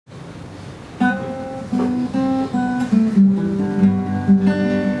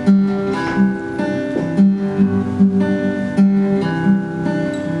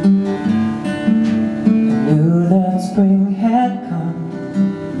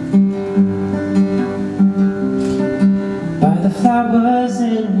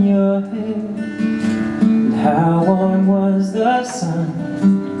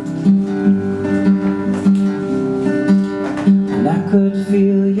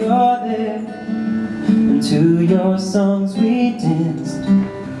you're there, and to your songs we danced,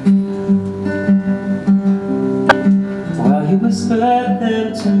 while you whispered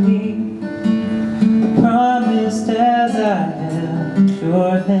them to me. I promised as I held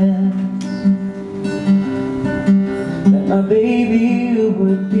your hands that my baby you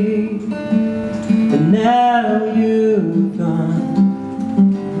would be, but now you've gone,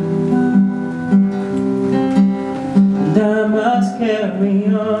 and I must carry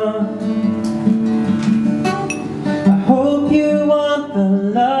on. I hope you want the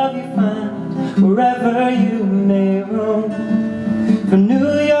love you find wherever you may roam. From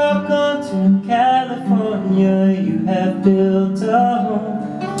New York on to California, you have built a home.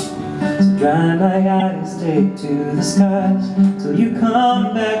 So dry my eyes, take to the skies till you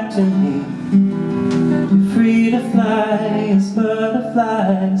come back to me. You're free to fly as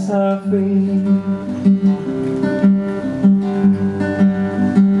butterflies are free.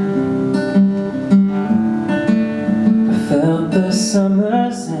 I felt the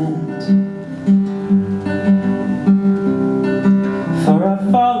summer's end, for I've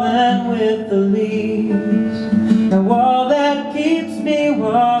fallen with the leaves. Now all that keeps me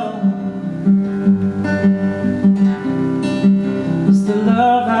warm is the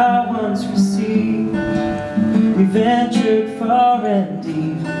love I once received. We ventured far and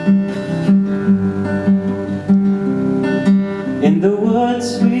deep in the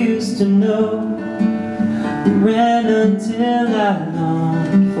woods we used to know. We ran until I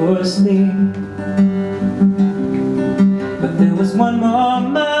longed for sleep, but there was one more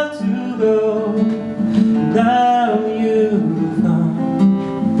mile to go, and now you've gone.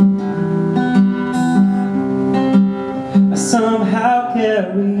 I somehow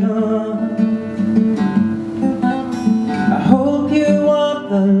carry on. I hope you want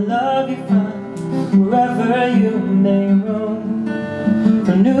the love you find wherever you may roam.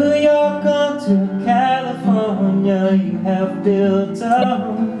 From New York on to California, you have built a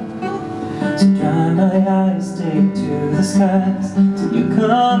home. So dry my eyes, take to the skies till you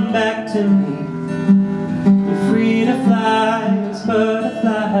come back to me. You're free to fly as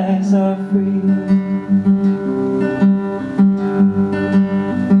butterflies are free.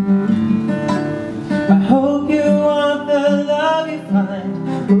 I hope you want the love you find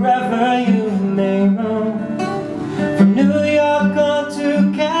wherever you may roam. From New York on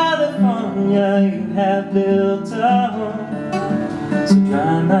to California, you have built a home. So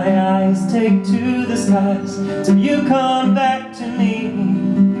dry my eyes, take to the skies till you come back to me.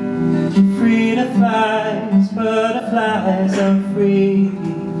 You're free to fly as butterflies are free.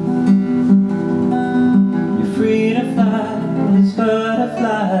 You're free to fly as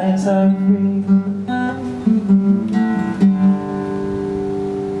butterflies are free.